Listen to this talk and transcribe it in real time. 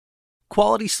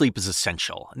Quality sleep is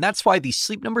essential, and that's why the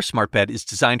Sleep Number Smart Bed is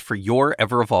designed for your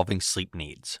ever-evolving sleep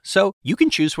needs. So you can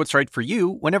choose what's right for you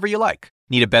whenever you like.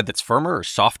 Need a bed that's firmer or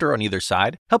softer on either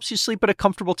side? Helps you sleep at a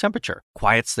comfortable temperature.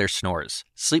 Quiets their snores.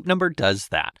 Sleep Number does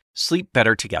that. Sleep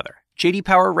better together. J.D.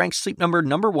 Power ranks Sleep Number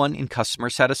 #1 in customer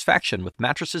satisfaction with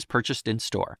mattresses purchased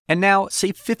in-store. And now,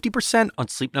 save 50% on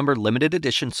Sleep Number limited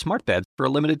edition smart beds for a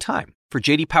limited time. For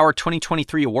J.D. Power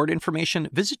 2023 award information,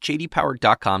 visit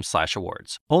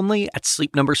jdpower.com/awards. Only at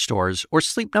Sleep Number stores or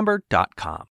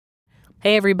sleepnumber.com.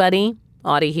 Hey everybody,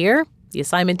 Audie here. The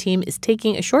assignment team is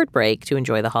taking a short break to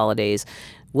enjoy the holidays.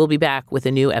 We'll be back with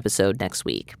a new episode next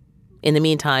week. In the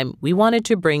meantime, we wanted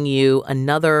to bring you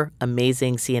another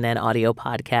amazing CNN audio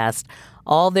podcast,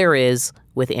 All There Is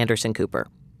with Anderson Cooper.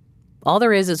 All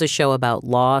There Is a show about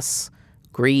loss,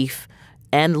 grief,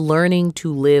 and learning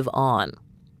to live on.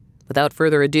 Without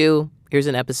further ado, here's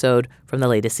an episode from the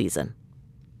latest season.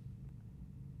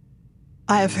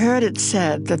 I have heard it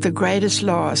said that the greatest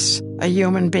loss a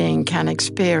human being can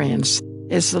experience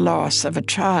is the loss of a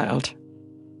child.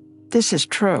 This is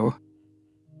true.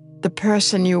 The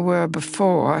person you were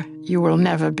before, you will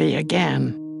never be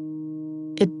again.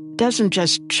 It doesn't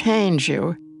just change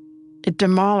you, it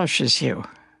demolishes you.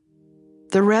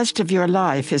 The rest of your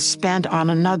life is spent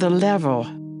on another level,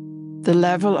 the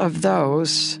level of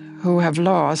those who have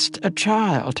lost a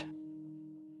child.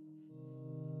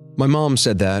 My mom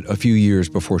said that a few years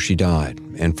before she died,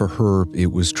 and for her,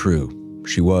 it was true.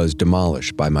 She was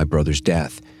demolished by my brother's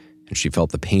death, and she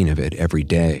felt the pain of it every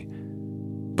day.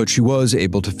 But she was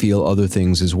able to feel other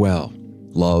things as well: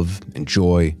 love and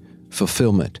joy,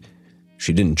 fulfillment.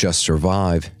 She didn't just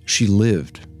survive, she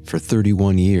lived for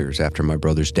 31 years after my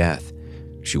brother's death.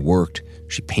 She worked,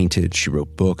 she painted, she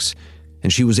wrote books,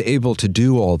 and she was able to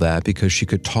do all that because she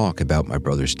could talk about my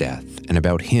brother's death and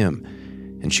about him,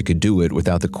 and she could do it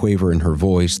without the quaver in her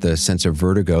voice, the sense of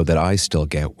vertigo that I still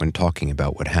get when talking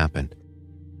about what happened.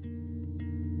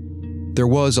 There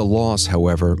was a loss,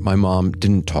 however, my mom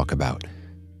didn't talk about.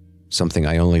 Something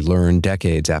I only learned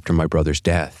decades after my brother's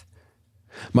death.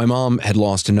 My mom had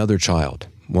lost another child,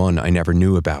 one I never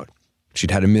knew about. She'd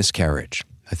had a miscarriage.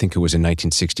 I think it was in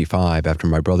 1965 after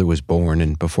my brother was born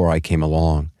and before I came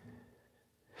along.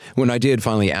 When I did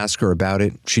finally ask her about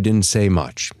it, she didn't say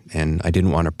much, and I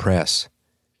didn't want to press.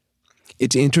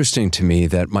 It's interesting to me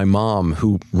that my mom,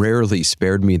 who rarely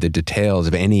spared me the details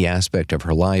of any aspect of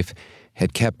her life,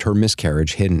 had kept her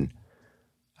miscarriage hidden.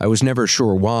 I was never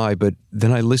sure why, but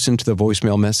then I listened to the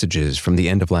voicemail messages from the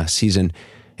end of last season,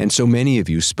 and so many of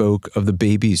you spoke of the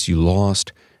babies you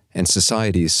lost and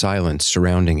society's silence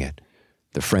surrounding it,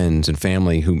 the friends and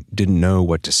family who didn't know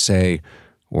what to say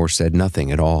or said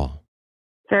nothing at all.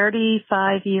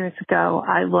 35 years ago,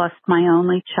 I lost my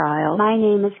only child. My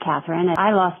name is Catherine.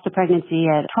 I lost the pregnancy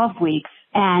at 12 weeks,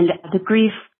 and the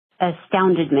grief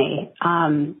astounded me.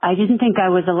 I didn't think I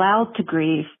was allowed to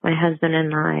grieve. My husband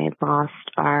and I lost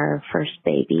our first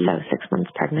baby, I was 6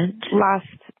 months pregnant. Lost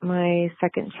my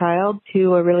second child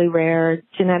to a really rare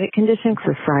genetic condition.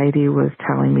 Society was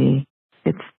telling me,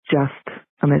 it's just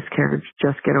a miscarriage,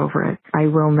 just get over it. I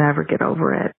will never get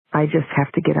over it. I just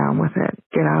have to get on with it,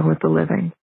 get on with the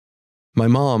living. My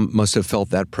mom must have felt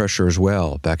that pressure as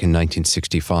well back in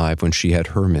 1965 when she had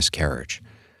her miscarriage.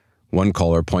 One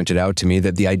caller pointed out to me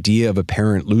that the idea of a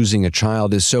parent losing a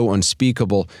child is so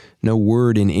unspeakable, no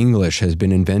word in English has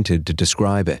been invented to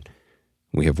describe it.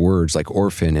 We have words like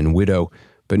orphan and widow,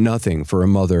 but nothing for a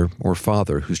mother or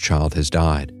father whose child has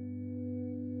died.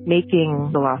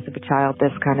 Making the loss of a child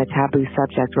this kind of taboo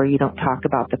subject where you don't talk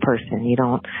about the person, you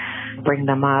don't bring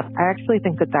them up, I actually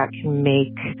think that can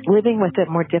make living with it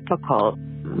more difficult.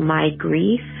 My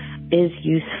grief is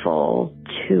useful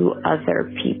to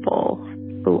other people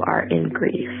who are in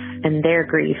grief, and their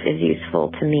grief is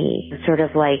useful to me. Sort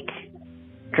of like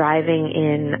driving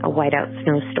in a whiteout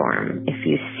snowstorm. If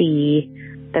you see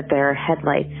that there are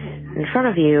headlights in front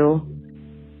of you,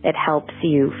 it helps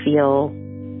you feel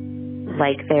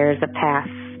like there's a path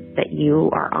that you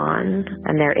are on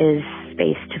and there is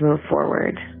space to move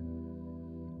forward.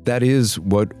 That is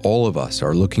what all of us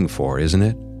are looking for, isn't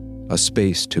it? A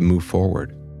space to move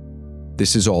forward.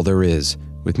 This is All There Is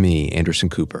with me, Anderson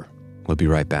Cooper. We'll be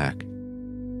right back.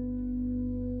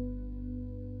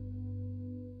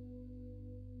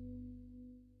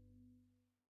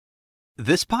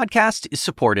 This podcast is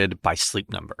supported by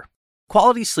Sleep Number.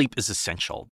 Quality sleep is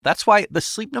essential. That's why the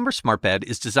Sleep Number Smart Bed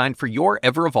is designed for your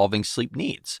ever-evolving sleep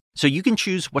needs, so you can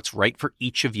choose what's right for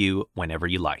each of you whenever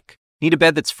you like. Need a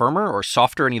bed that's firmer or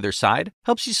softer on either side?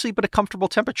 Helps you sleep at a comfortable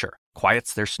temperature.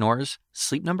 Quiets their snores?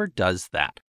 Sleep Number does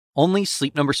that. Only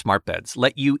Sleep Number Smart Beds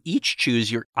let you each choose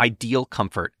your ideal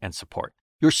comfort and support.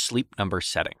 your Sleep Number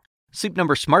setting. Sleep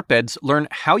Number smart beds learn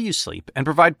how you sleep and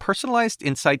provide personalized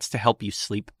insights to help you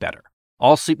sleep better.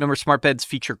 All Sleep Number smart beds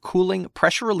feature cooling,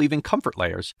 pressure-relieving comfort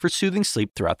layers for soothing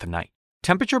sleep throughout the night.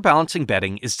 Temperature-balancing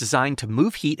bedding is designed to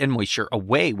move heat and moisture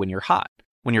away when you're hot.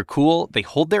 When you're cool, they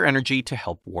hold their energy to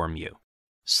help warm you.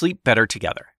 Sleep better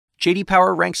together. J.D.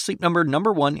 Power ranks Sleep Number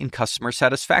number 1 in customer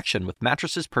satisfaction with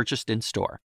mattresses purchased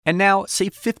in-store. And now,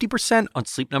 save 50% on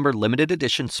Sleep Number limited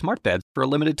edition smart beds for a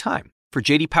limited time. For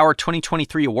J.D. Power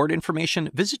 2023 award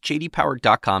information, visit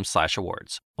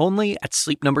jdpower.com/awards. Only at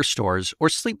Sleep Number stores or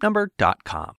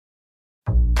sleepnumber.com.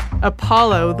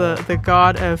 Apollo, the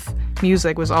god of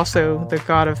music, was also the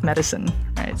god of medicine,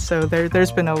 right? So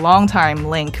there's been a long time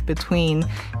link between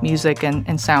music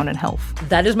and sound and health.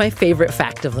 That is my favorite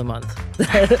fact of the month.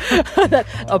 That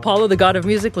Apollo, the god of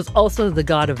music, was also the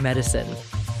god of medicine.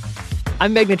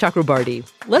 I'm Meghna Chakrabarti.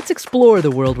 Let's explore the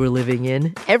world we're living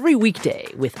in every weekday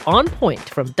with On Point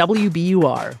from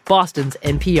WBUR, Boston's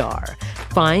NPR.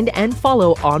 Find and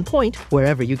follow On Point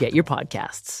wherever you get your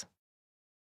podcasts.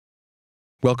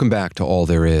 Welcome back to All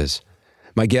There Is.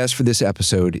 My guest for this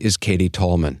episode is Katie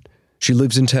Tallman. She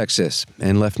lives in Texas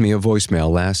and left me a voicemail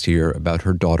last year about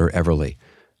her daughter Everly.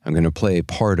 I'm going to play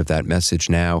part of that message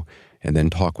now and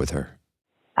then talk with her.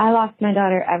 I lost my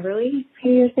daughter Everly a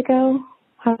few years ago.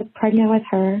 I was pregnant with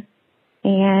her,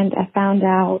 and I found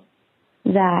out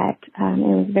that it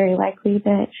was very likely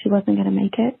that she wasn't going to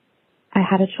make it. I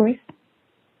had a choice,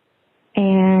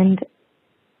 and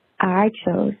I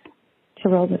chose to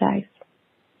roll the dice.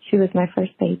 She was my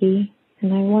first baby,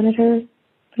 and I wanted her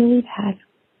really bad.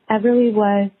 Everly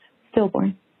was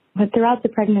stillborn, but throughout the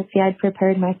pregnancy, I'd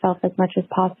prepared myself as much as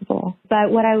possible.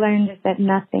 But what I learned is that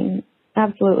nothing,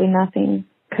 absolutely nothing,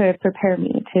 could prepare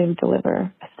me to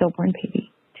deliver a stillborn baby.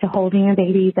 To holding a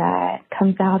baby that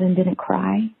comes out and didn't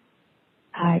cry.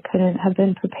 I couldn't have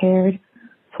been prepared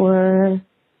for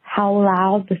how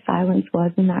loud the silence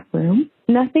was in that room.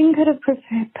 Nothing could have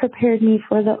prepared me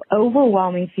for the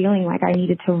overwhelming feeling like I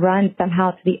needed to run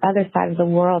somehow to the other side of the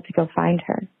world to go find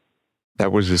her.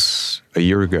 That was just a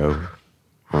year ago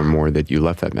or more that you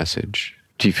left that message.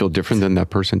 Do you feel different than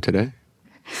that person today?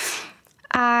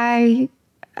 I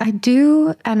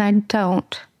do and I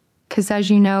don't. Because as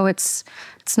you know, it's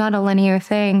not a linear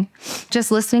thing. Just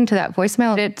listening to that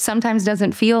voicemail, it sometimes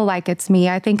doesn't feel like it's me.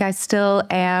 I think I still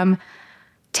am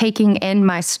taking in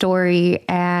my story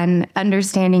and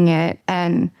understanding it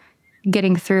and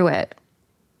getting through it.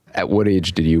 At what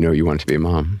age did you know you wanted to be a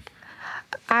mom?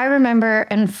 I remember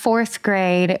in 4th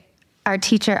grade, our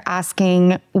teacher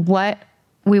asking what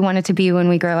we wanted to be when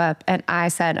we grow up, and I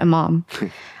said a mom.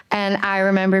 And I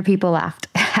remember people laughed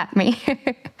at me.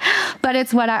 But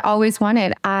it's what I always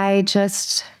wanted.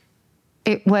 It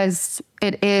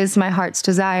is my heart's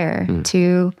desire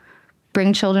to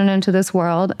bring children into this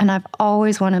world. And I've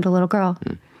always wanted a little girl.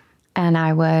 And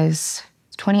I was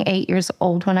 28 years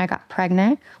old when I got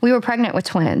pregnant. We were pregnant with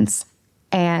twins.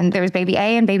 And there was baby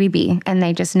A and baby B. And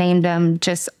they just named them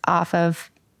just off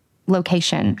of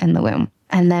location in the womb.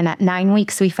 And then at 9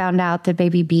 weeks, we found out that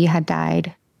baby B had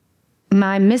died.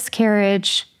 My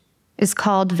miscarriage is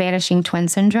called vanishing twin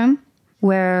syndrome,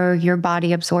 where your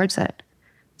body absorbs it.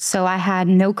 So I had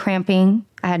no cramping,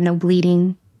 I had no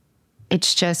bleeding.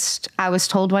 It's just, I was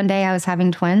told one day I was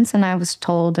having twins, and I was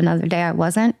told another day I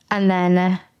wasn't. And then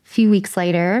a few weeks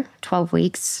later, 12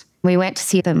 weeks, we went to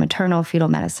see the maternal fetal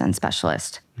medicine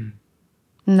specialist.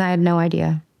 And I had no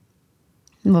idea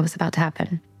what was about to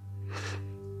happen.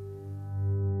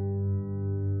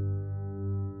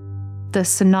 The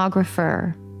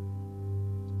sonographer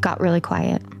got really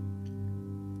quiet.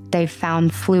 They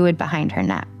found fluid behind her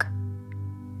neck.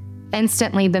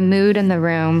 Instantly, the mood in the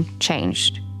room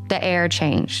changed. The air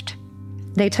changed.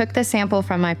 They took the sample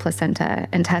from my placenta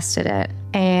and tested it,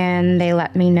 and they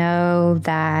let me know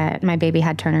that my baby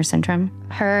had Turner syndrome.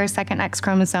 Her second X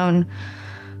chromosome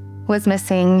was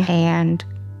missing, and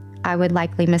I would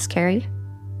likely miscarry.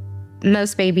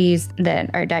 Most babies that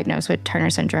are diagnosed with Turner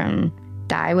syndrome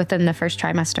die within the first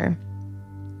trimester.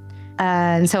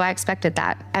 And so I expected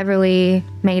that. Everly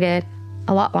made it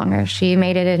a lot longer. She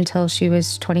made it until she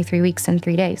was 23 weeks and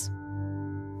 3 days.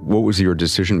 What was your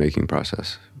decision-making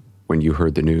process when you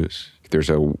heard the news? There's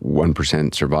a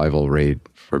 1% survival rate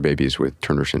for babies with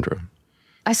Turner syndrome.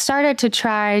 I started to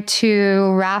try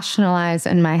to rationalize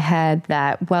in my head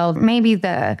that, well, maybe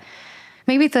the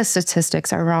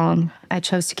statistics are wrong. I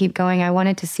chose to keep going. I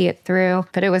wanted to see it through,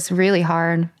 but it was really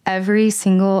hard. Every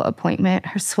single appointment,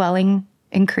 her swelling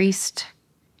increased,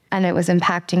 and it was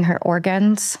impacting her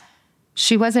organs.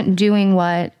 She wasn't doing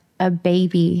what a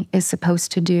baby is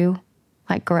supposed to do,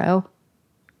 like grow.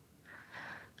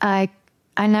 I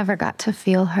I never got to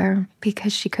feel her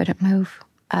because she couldn't move.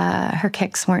 Her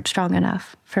kicks weren't strong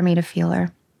enough for me to feel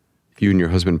her. You and your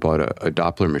husband bought a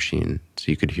Doppler machine so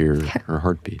you could hear her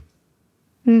heartbeat.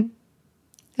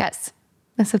 Yes,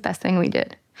 that's the best thing we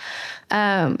did.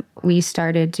 We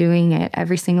started doing it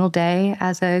every single day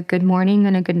as a good morning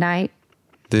and a good night.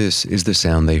 This is the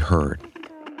sound they heard.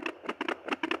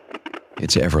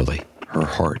 It's Everly, her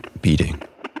heart beating.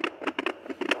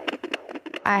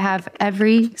 I have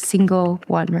every single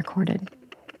one recorded.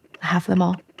 I have them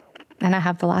all. And I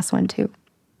have the last one too.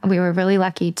 We were really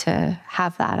lucky to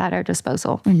have that at our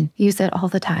disposal and use it all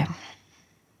the time.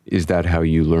 Is that how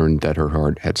you learned that her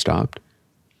heart had stopped?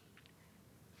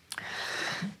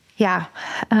 Yeah.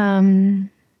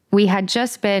 We had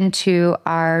just been to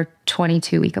our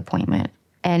 22-week appointment,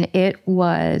 and it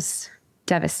was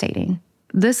devastating.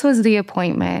 This was the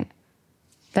appointment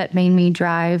that made me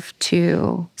drive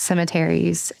to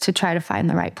cemeteries to try to find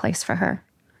the right place for her.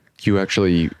 You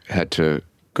actually had to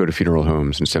go to funeral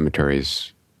homes and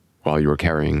cemeteries while you were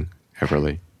carrying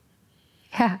Everly.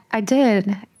 Yeah, I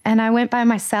did. And I went by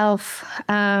myself.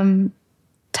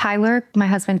 Tyler, my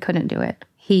husband, couldn't do it.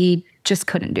 He just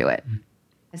couldn't do it.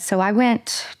 So I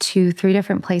went to 3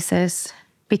 different places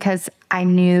because I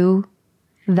knew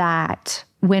that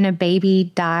when a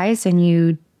baby dies and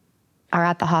you are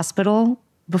at the hospital,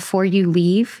 before you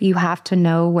leave, you have to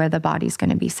know where the body's going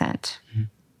to be sent.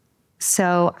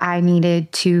 So I needed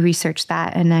to research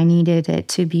that, and I needed it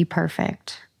to be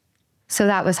perfect. So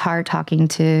that was hard, talking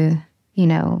to,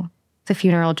 the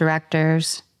funeral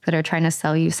directors that are trying to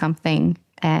sell you something,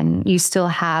 and you still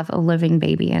have a living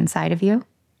baby inside of you,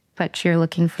 but you're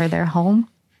looking for their home.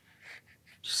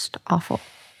 Just awful.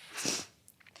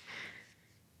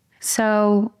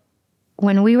 So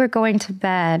when we were going to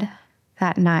bed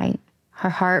that night, her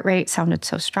heart rate sounded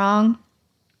so strong.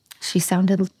 She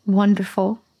sounded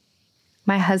wonderful.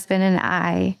 My husband and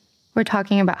I were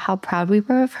talking about how proud we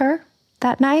were of her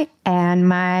that night, and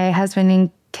my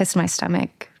husband kissed my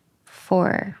stomach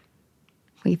before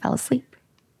we fell asleep,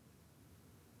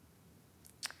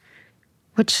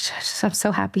 which I'm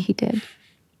so happy he did.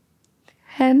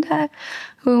 And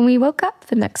when we woke up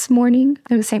the next morning,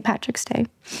 it was St. Patrick's Day,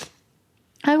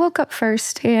 I woke up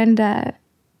first, and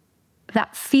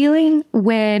that feeling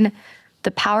when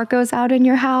the power goes out in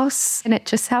your house and it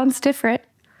just sounds different.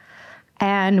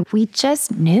 And we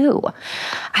just knew.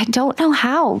 I don't know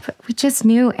how, but we just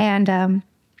knew. And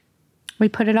we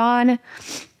put it on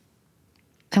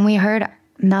and we heard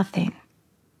nothing.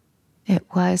 It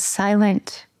was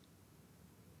silent.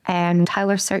 And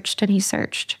Tyler searched and he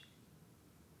searched.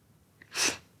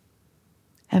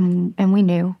 And we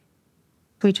knew.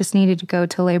 We just needed to go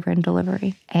to labor and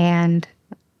delivery. And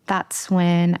that's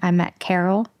when I met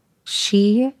Carol.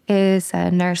 She is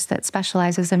a nurse that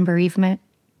specializes in bereavement.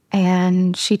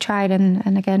 And she tried,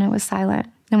 and again, it was silent.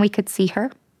 And we could see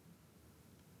her,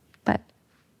 but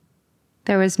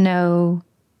there was no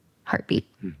heartbeat.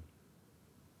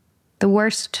 The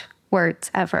worst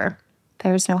words ever.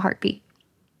 There was no heartbeat.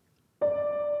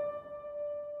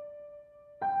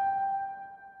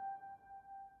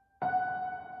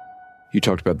 You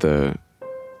talked about the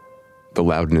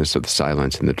loudness of the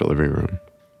silence in the delivery room.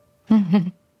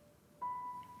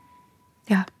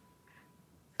 Yeah.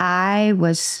 I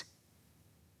was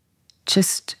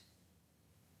just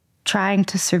trying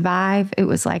to survive. It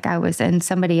was like I was in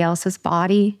somebody else's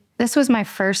body. This was my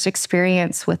first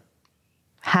experience with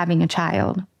having a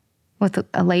child, with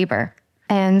a labor.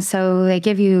 And so they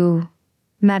give you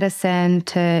medicine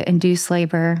to induce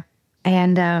labor.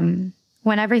 And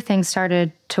when everything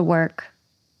started to work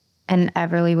and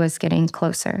Everly was getting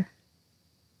closer,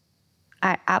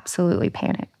 I absolutely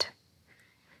panicked.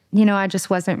 I just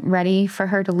wasn't ready for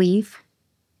her to leave,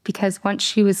 because once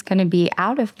she was going to be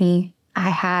out of me, I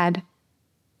had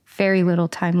very little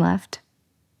time left.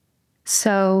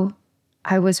 So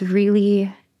I was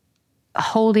really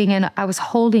holding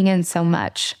in so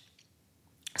much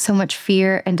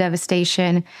fear and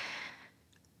devastation,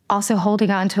 also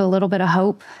holding on to a little bit of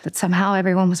hope that somehow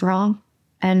everyone was wrong.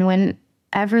 And when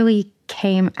Everly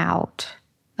came out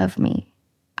of me,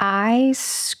 I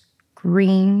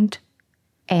screamed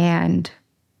and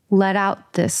let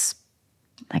out this,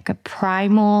 like a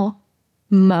primal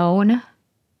moan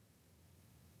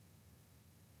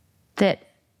that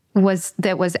was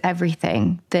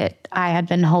everything that I had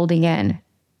been holding in.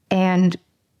 And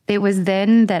it was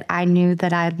then that I knew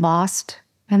that I had lost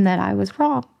and that I was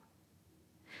wrong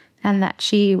and that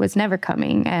she was never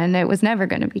coming and it was never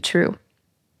going to be true.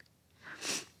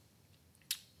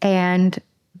 And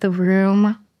the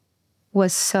room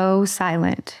was so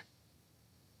silent.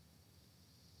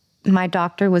 My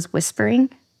doctor was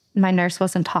whispering my nurse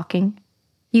wasn't talking.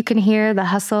 You can hear the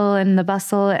hustle and the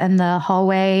bustle in the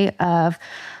hallway of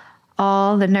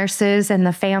all the nurses and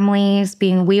the families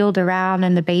being wheeled around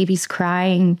and the babies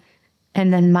crying.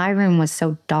 And then my room was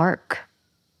so dark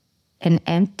and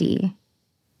empty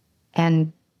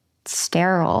and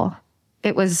sterile.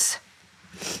 It was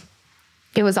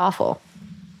awful.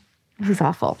 It was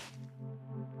awful.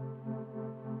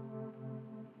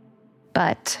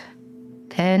 But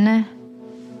then,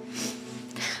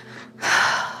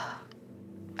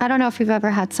 I don't know if you've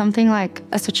ever had something like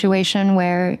a situation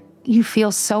where you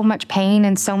feel so much pain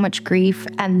and so much grief,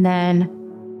 and then,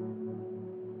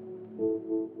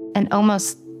 and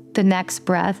almost the next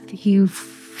breath, you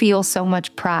feel so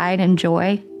much pride and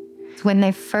joy. When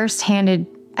they first handed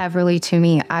Everly to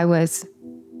me, I was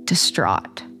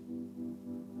distraught.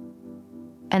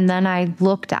 And then I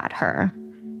looked at her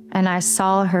and I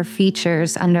saw her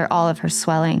features under all of her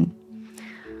swelling.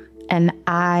 And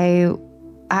I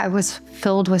was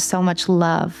filled with so much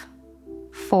love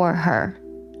for her.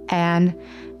 And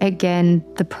again,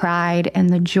 the pride and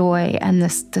the joy and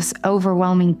this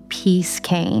overwhelming peace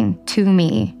came to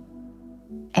me.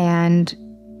 And,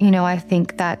 you know, I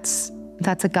think that's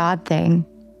a God thing.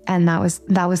 And that was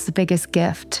the biggest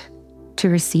gift to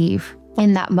receive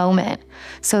in that moment,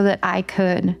 so that I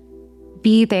could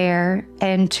be there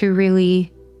and to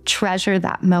really treasure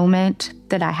that moment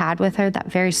that I had with her, that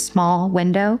very small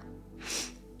window.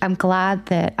 I'm glad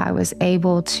that I was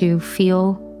able to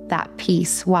feel that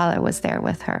peace while I was there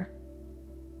with her.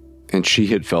 And she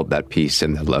had felt that peace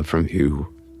and that love from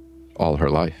you all her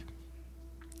life.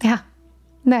 Yeah.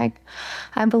 Like,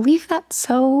 I believe that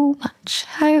so much.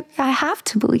 I have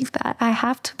to believe that. I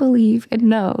have to believe and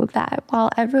know that while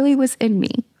Everly was in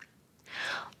me,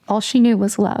 all she knew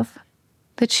was love.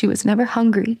 That she was never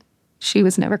hungry. She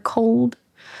was never cold.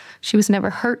 She was never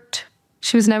hurt.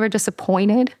 She was never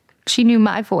disappointed. She knew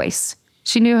my voice.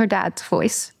 She knew her dad's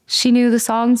voice. She knew the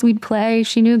songs we'd play.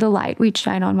 She knew the light we'd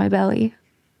shine on my belly.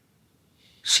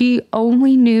 She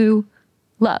only knew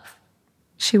love.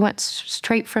 She went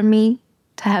straight from me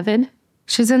to heaven.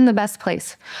 She's in the best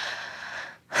place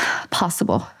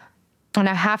possible. And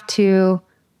I have to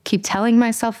keep telling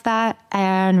myself that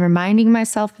and reminding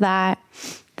myself that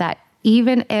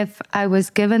even if I was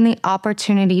given the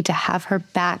opportunity to have her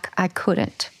back, I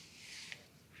couldn't.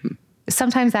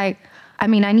 Sometimes I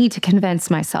need to convince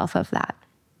myself of that.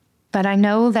 But I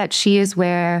know that she is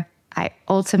where I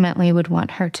ultimately would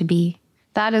want her to be.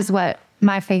 That is what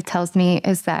my faith tells me,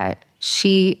 is that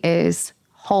she is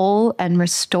whole and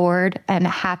restored and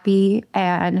happy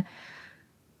and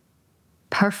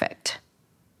perfect.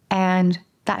 And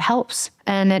that helps.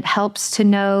 And it helps to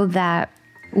know that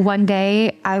one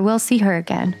day I will see her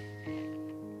again.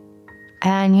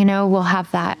 And, you know, we'll have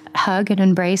that hug and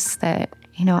embrace that,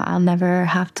 you know, I'll never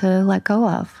have to let go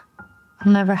of.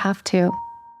 I'll never have to.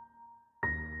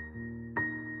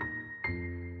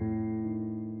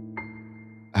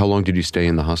 How long did you stay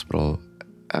in the hospital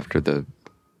after the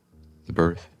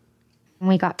birth?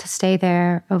 We got to stay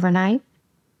there overnight.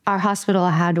 Our hospital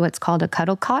had what's called a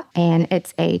cuddle cot, and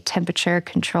it's a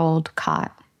temperature-controlled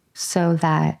cot so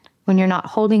that when you're not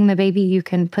holding the baby, you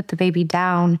can put the baby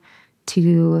down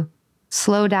to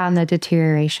slow down the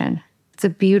deterioration. It's a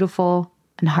beautiful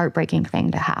and heartbreaking thing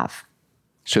to have.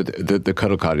 So the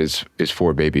cuddle cot is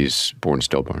for babies born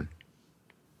stillborn?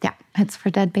 Yeah, it's for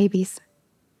dead babies.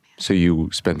 So you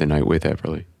spent the night with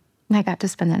Everly? I got to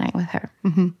spend the night with her,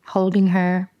 holding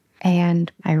her,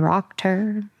 and I rocked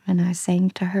her, and I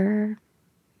sang to her.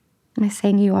 I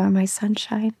sang, "You Are My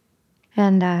Sunshine,"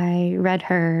 and I read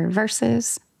her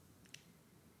verses,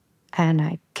 and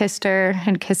I kissed her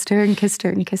and kissed her and kissed her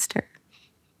and kissed her.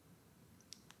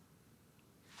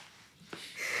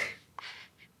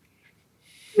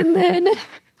 And then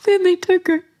they took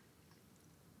her,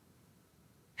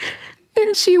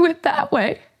 and she went that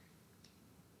way.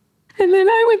 And then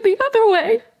I went the other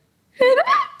way. And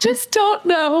I just don't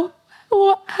know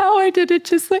how I did it,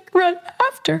 just like run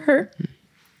after her.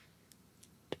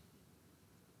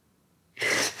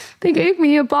 They gave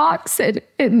me a box and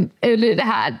it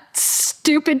had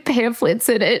stupid pamphlets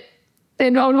in it.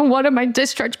 And on one of my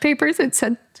discharge papers, it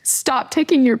said, "Stop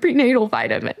taking your prenatal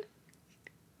vitamin."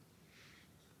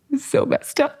 It's so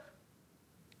messed up.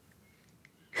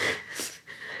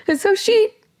 And so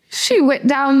she went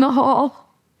down the hall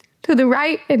to the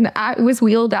right, and I was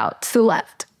wheeled out to the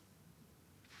left.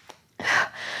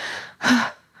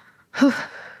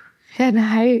 And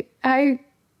I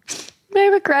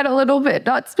regret a little bit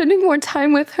not spending more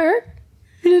time with her.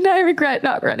 And I regret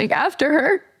not running after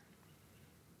her.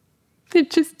 And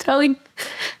just telling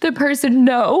the person,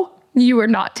 "No, you are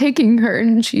not taking her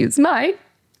and she is mine."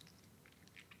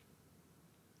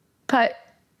 But,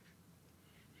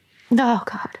 oh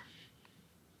God.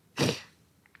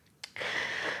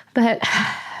 But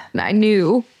I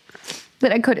knew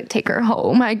that I couldn't take her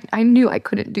home. I knew I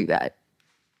couldn't do that.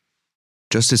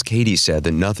 Just as Katie said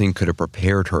that nothing could have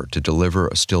prepared her to deliver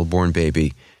a stillborn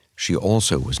baby, she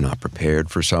also was not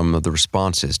prepared for some of the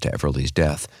responses to Everly's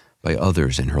death by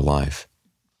others in her life.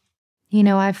 You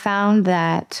know, I found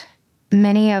that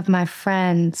many of my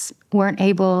friends weren't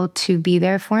able to be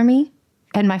there for me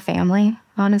and my family,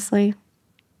 honestly,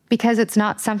 because it's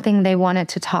not something they wanted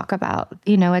to talk about.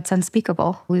 You know, it's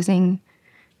unspeakable. Losing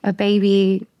a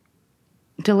baby,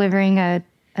 delivering a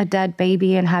dead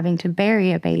baby and having to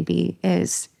bury a baby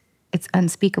it's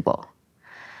unspeakable.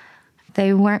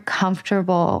 They weren't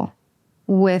comfortable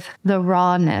with the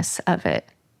rawness of it.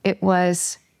 It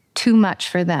was too much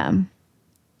for them.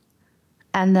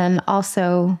 And then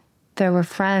also there were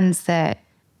friends that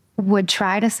would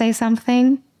try to say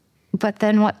something, but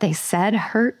then what they said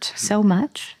hurt so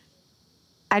much.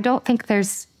 I don't think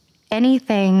there's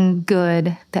anything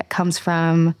good that comes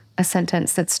from a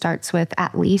sentence that starts with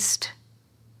at least.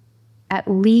 At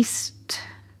least,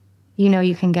 you know,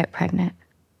 you can get pregnant.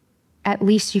 At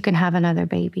least you can have another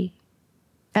baby.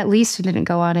 At least it didn't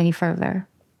go on any further.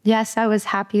 Yes, I was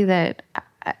happy that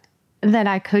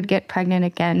I could get pregnant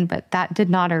again, but that did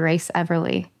not erase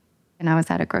Everly. And I was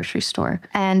at a grocery store.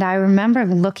 And I remember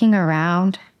looking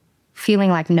around, feeling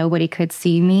like nobody could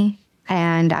see me.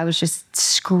 And I was just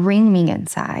screaming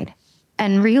inside.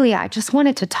 And really, I just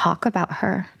wanted to talk about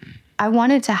her. I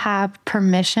wanted to have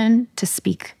permission to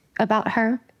speak about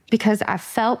her because I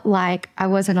felt like I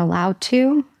wasn't allowed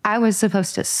to. I was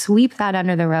supposed to sweep that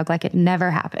under the rug like it never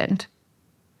happened.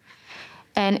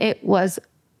 And it was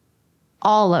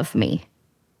all of me.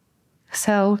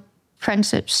 So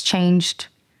friendships changed.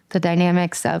 The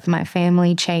dynamics of my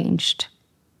family changed.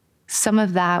 Some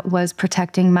of that was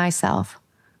protecting myself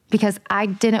because I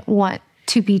didn't want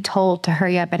to be told to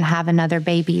hurry up and have another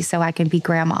baby so I can be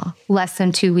grandma less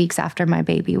than 2 weeks after my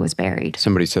baby was buried.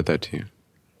 Somebody said that to you?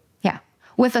 Yeah,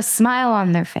 with a smile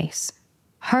on their face.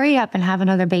 Hurry up and have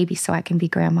another baby so I can be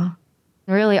grandma.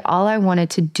 Really, all I wanted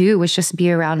to do was just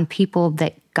be around people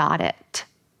that got it,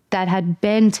 that had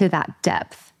been to that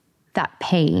depth, that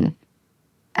pain,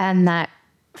 and that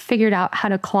figured out how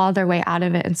to claw their way out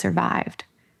of it and survived.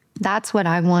 That's what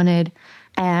I wanted.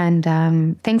 And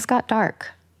things got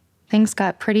dark. Things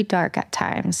got pretty dark at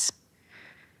times.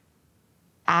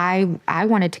 I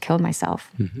wanted to kill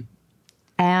myself. Mm-hmm.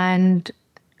 And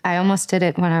I almost did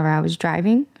it whenever I was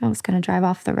driving. I was going to drive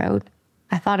off the road.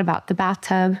 I thought about the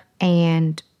bathtub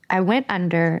and I went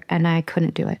under and I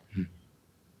couldn't do it. Mm-hmm.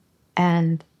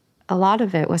 And a lot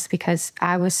of it was because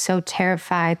I was so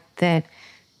terrified that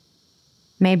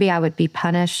maybe I would be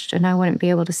punished and I wouldn't be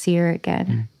able to see her again.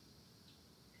 Mm-hmm.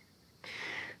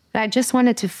 I just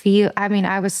wanted to feel, I mean,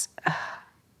 I was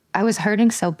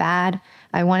hurting so bad.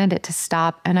 I wanted it to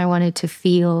stop and I wanted to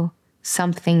feel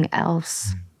something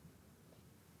else.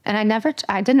 And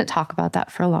I didn't talk about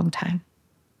that for a long time.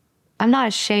 I'm not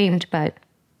ashamed, but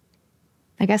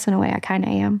I guess in a way I kind of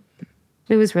am.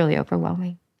 It was really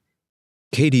overwhelming.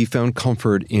 Katie found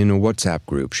comfort in a WhatsApp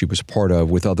group she was part of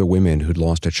with other women who'd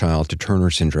lost a child to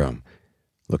Turner syndrome.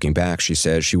 Looking back, she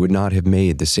says she would not have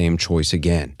made the same choice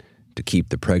again to keep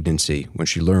the pregnancy when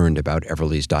she learned about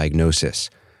Everly's diagnosis.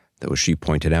 Though, as she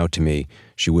pointed out to me,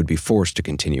 she would be forced to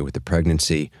continue with the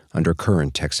pregnancy under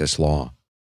current Texas law.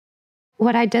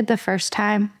 What I did the first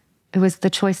time, it was the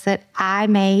choice that I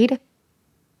made.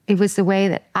 It was the way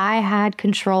that I had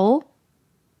control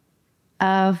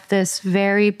of this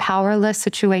very powerless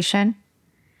situation.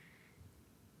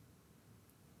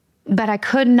 But I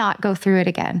could not go through it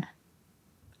again.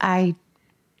 I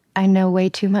know way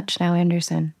too much now,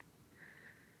 Anderson.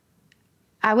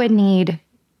 I would need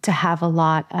to have a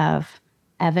lot of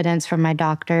evidence from my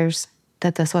doctors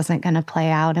that this wasn't going to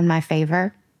play out in my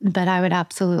favor, but I would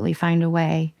absolutely find a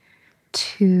way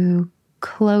to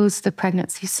close the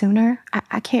pregnancy sooner.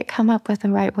 I can't come up with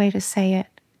the right way to say it,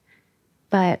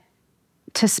 but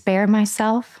to spare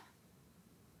myself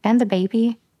and the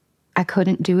baby, I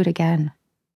couldn't do it again.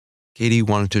 Katie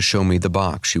wanted to show me the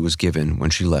box she was given when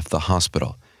she left the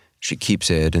hospital. She keeps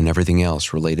it and everything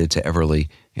else related to Everly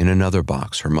in another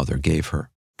box her mother gave her.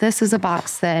 This is a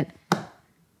box that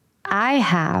I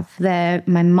have that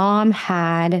my mom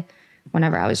had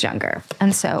whenever I was younger.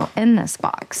 And so in this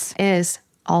box is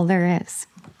all there is.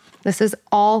 This is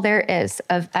all there is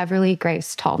of Everly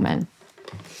Grace Tallman.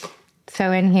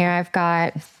 So in here I've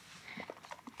got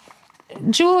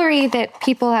jewelry that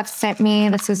people have sent me.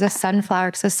 This is a sunflower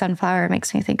because a sunflower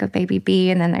makes me think of baby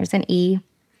B, and then there's an E.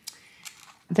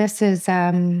 This is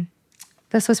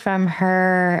This was from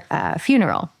her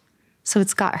funeral. So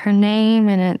it's got her name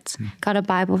and it's got a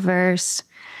Bible verse,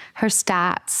 her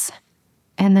stats.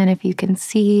 And then if you can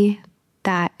see,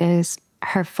 that is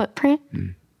her footprint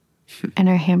and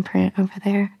her handprint over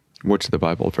there. What's the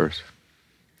Bible verse?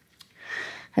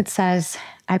 It says,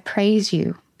 I praise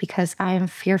you because I am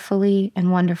fearfully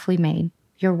and wonderfully made.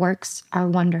 Your works are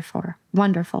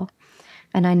wonderful.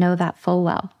 And I know that full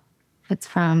well. It's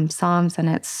from Psalms, and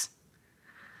it's,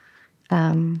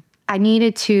 I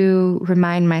needed to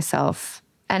remind myself,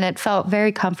 and it felt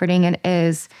very comforting, and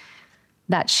is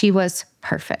that she was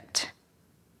perfect.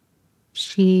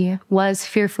 She was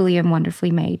fearfully and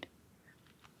wonderfully made.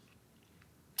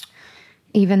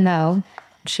 Even though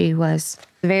she was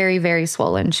very, very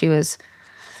swollen. She was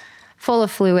full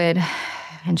of fluid,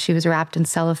 and she was wrapped in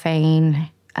cellophane.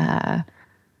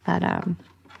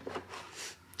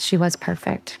 She was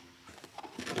perfect.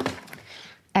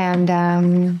 And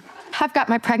I've got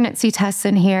my pregnancy tests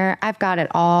in here. I've got it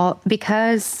all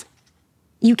because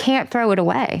you can't throw it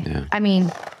away. Yeah. I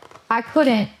mean, I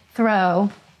couldn't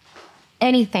throw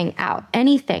anything out,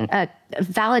 anything,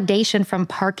 validation from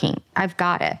parking. I've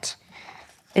got it.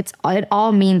 It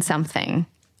all means something.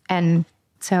 And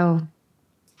so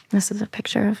this is a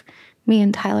picture of me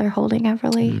and Tyler holding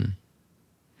Everly.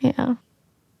 Yeah.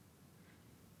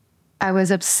 I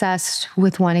was obsessed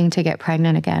with wanting to get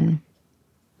pregnant again.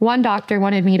 One doctor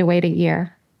wanted me to wait a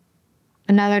year.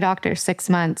 Another doctor 6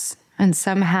 months. And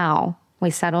somehow we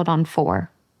settled on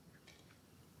 4.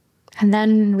 And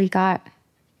then we got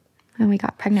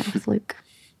pregnant with Luke.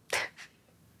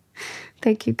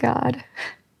 Thank you, God.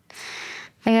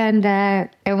 And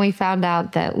we found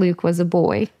out that Luke was a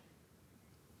boy,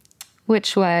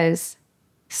 which was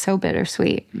so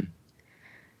bittersweet.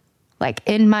 Like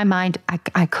in my mind,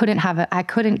 I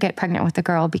couldn't get pregnant with a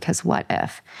girl because what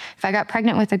if? If I got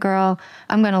pregnant with a girl,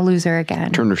 I'm going to lose her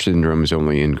again. Turner syndrome is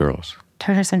only in girls.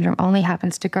 Turner syndrome only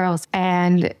happens to girls.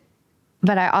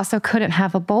 But I also couldn't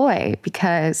have a boy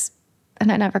because then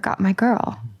I never got my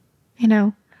girl. You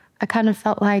know, I kind of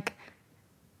felt like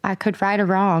I could right a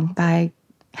wrong by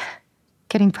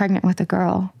getting pregnant with a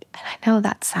girl. And I know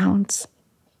that sounds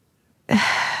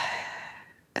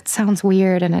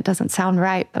weird and it doesn't sound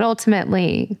right, but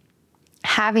ultimately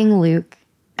having Luke,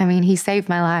 I mean, he saved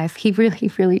my life. He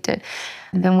really, really did.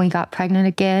 And then we got pregnant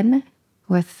again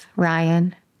with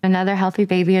Ryan, another healthy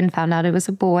baby, and found out it was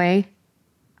a boy.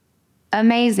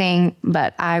 Amazing,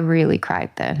 but I really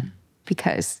cried then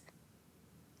because,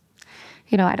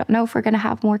 you know, I don't know if we're going to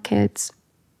have more kids.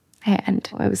 And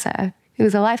it was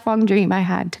a lifelong dream I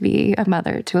had to be a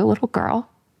mother to a little girl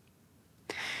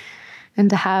and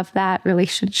to have that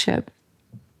relationship.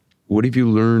 What have you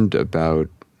learned about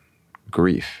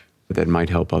grief that might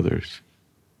help others?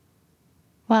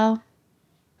 Well,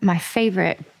 my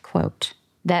favorite quote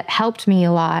that helped me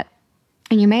a lot,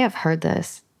 and you may have heard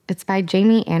this, it's by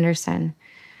Jamie Anderson.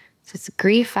 It says,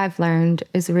 grief I've learned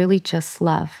is really just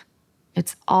love.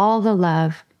 It's all the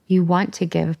love you want to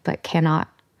give but cannot.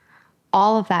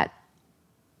 All of that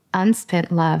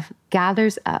unspent love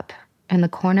gathers up in the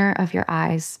corner of your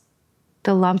eyes,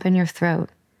 the lump in your throat,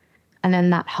 and then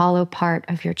that hollow part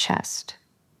of your chest.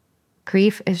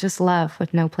 Grief is just love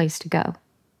with no place to go.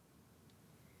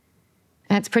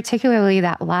 And it's particularly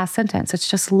that last sentence. It's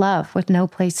just love with no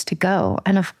place to go.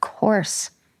 And of course,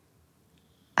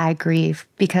 I grieve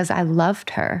because I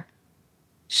loved her.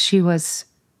 She was,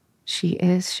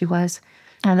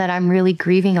 and that I'm really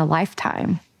grieving a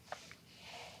lifetime.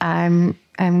 I'm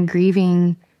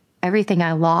grieving everything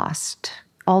I lost,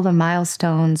 all the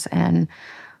milestones and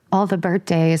all the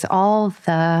birthdays, all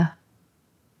the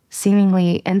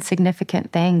seemingly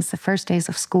insignificant things, the first days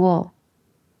of school.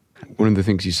 One of the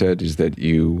things you said is that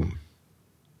you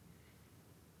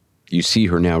see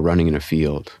her now running in a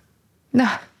field.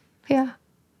 No, yeah.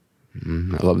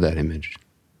 I love that image.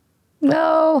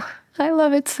 No, I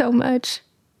love it so much.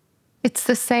 It's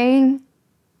the same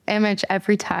image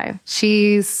every time.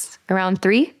 She's around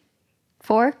 3,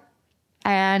 4,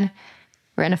 and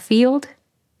we're in a field,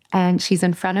 and she's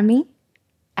in front of me,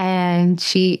 and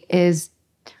she is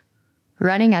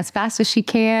running as fast as she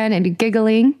can and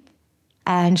giggling,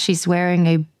 and she's wearing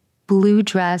a blue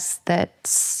dress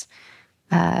that's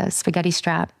spaghetti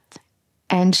strapped,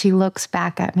 and she looks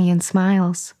back at me and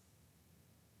smiles.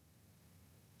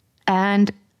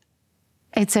 And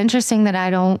it's interesting that I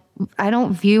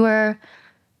don't view her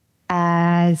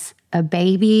as a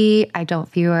baby. I don't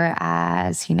view her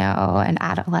as, you know, an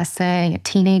adolescent, a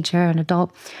teenager, an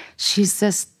adult. She's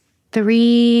this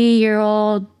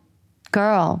 3-year-old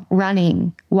girl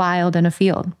running wild in a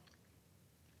field.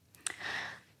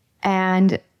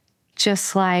 And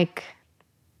just like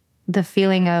the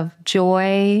feeling of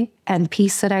joy and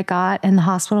peace that I got in the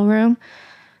hospital room,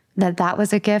 that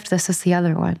was a gift. This is the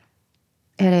other one.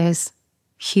 It is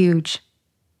huge.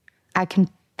 I can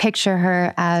picture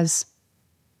her as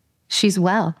she's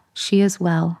well. She is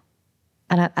well.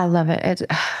 And I love it.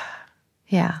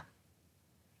 Yeah.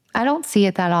 I don't see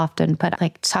it that often, but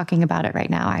like talking about it right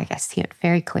now, I see it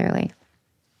very clearly.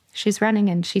 She's running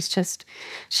and she's just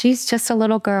a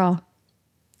little girl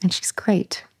and she's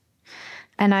great.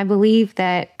 And I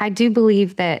do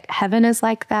believe that heaven is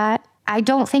like that. I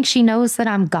don't think she knows that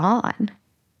I'm gone.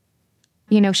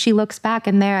 You know, she looks back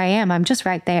and there I am. I'm just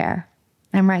right there.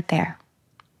 I'm right there.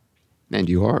 And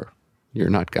you are. You're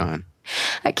not gone.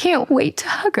 I can't wait to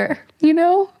hug her, you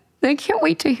know? I can't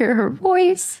wait to hear her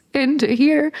voice and to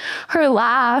hear her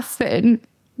laugh, and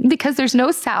because there's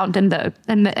no sound in the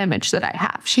image that I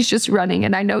have. She's just running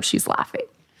and I know she's laughing.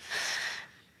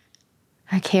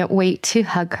 I can't wait to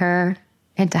hug her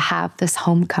and to have this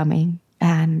homecoming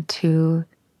and to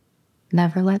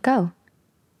never let go.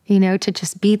 You know, to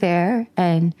just be there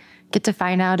and get to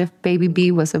find out if baby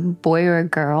B was a boy or a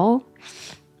girl.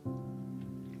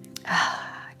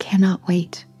 I cannot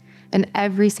wait. And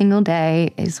every single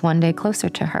day is one day closer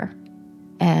to her.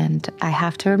 And I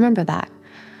have to remember that.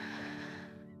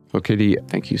 Well, Katie,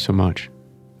 thank you so much.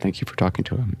 Thank you for talking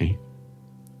to me.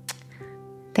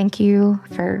 Thank you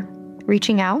for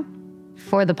reaching out,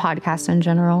 for the podcast in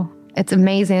general. It's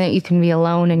amazing that you can be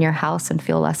alone in your house and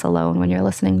feel less alone when you're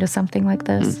listening to something like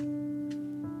this.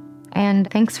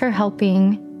 And thanks for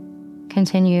helping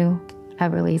continue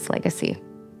Everly's legacy.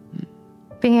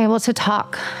 Being able to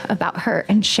talk about her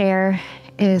and share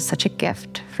is such a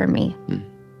gift for me.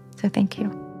 So thank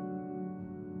you.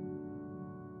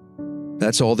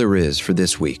 That's all there is for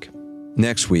this week.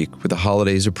 Next week, with the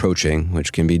holidays approaching,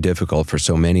 which can be difficult for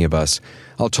so many of us,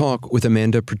 I'll talk with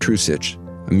Amanda Petrusic,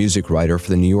 a music writer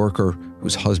for The New Yorker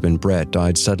whose husband Brett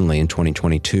died suddenly in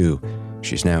 2022.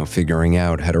 She's now figuring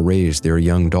out how to raise their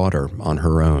young daughter on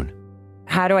her own.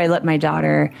 How do I let my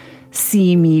daughter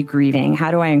see me grieving? How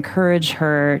do I encourage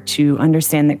her to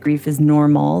understand that grief is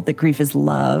normal, that grief is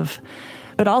love,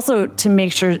 but also to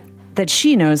make sure that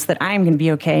she knows that I'm going to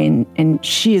be okay and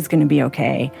she is going to be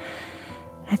okay.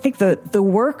 I think the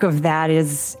work of that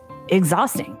is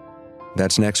exhausting.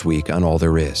 That's next week on All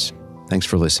There Is. Thanks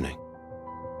for listening.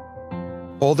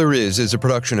 All There Is a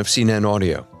production of CNN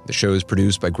Audio. The show is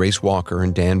produced by Grace Walker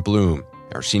and Dan Bloom.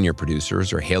 Our senior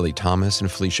producers are Haley Thomas and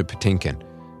Felicia Patinkin.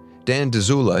 Dan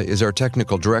Dzula is our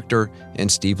technical director,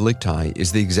 and Steve Lichtai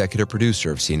is the executive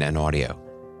producer of CNN Audio.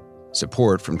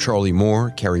 Support from Charlie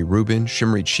Moore, Carrie Rubin,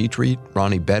 Shimrit Shetreat,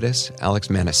 Ronnie Bettis, Alex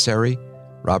Manasseri,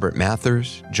 Robert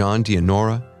Mathers, John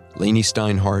Dianora, Lainey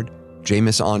Steinhardt,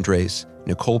 Jameis Andres,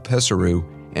 Nicole Pesaru,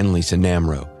 and Lisa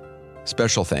Namro.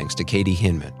 Special thanks to Katie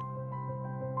Hinman.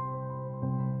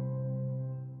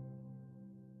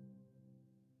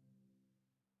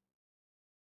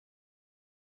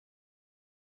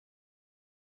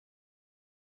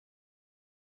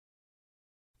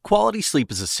 Quality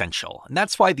sleep is essential, and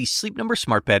that's why the Sleep Number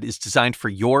Smart Bed is designed for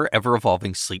your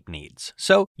ever-evolving sleep needs.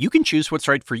 So you can choose what's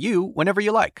right for you whenever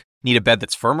you like. Need a bed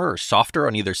that's firmer or softer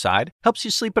on either side? Helps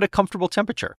you sleep at a comfortable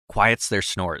temperature. Quiets their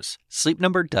snores. Sleep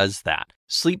Number does that.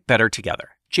 Sleep better together.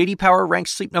 J.D. Power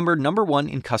ranks Sleep Number #1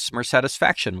 in customer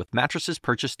satisfaction with mattresses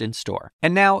purchased in-store.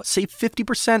 And now, save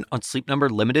 50% on Sleep Number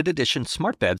limited edition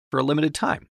smart beds for a limited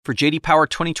time. For J.D. Power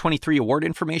 2023 award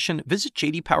information, visit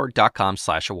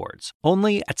jdpower.com/awards.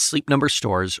 Only at Sleep Number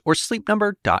stores or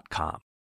sleepnumber.com.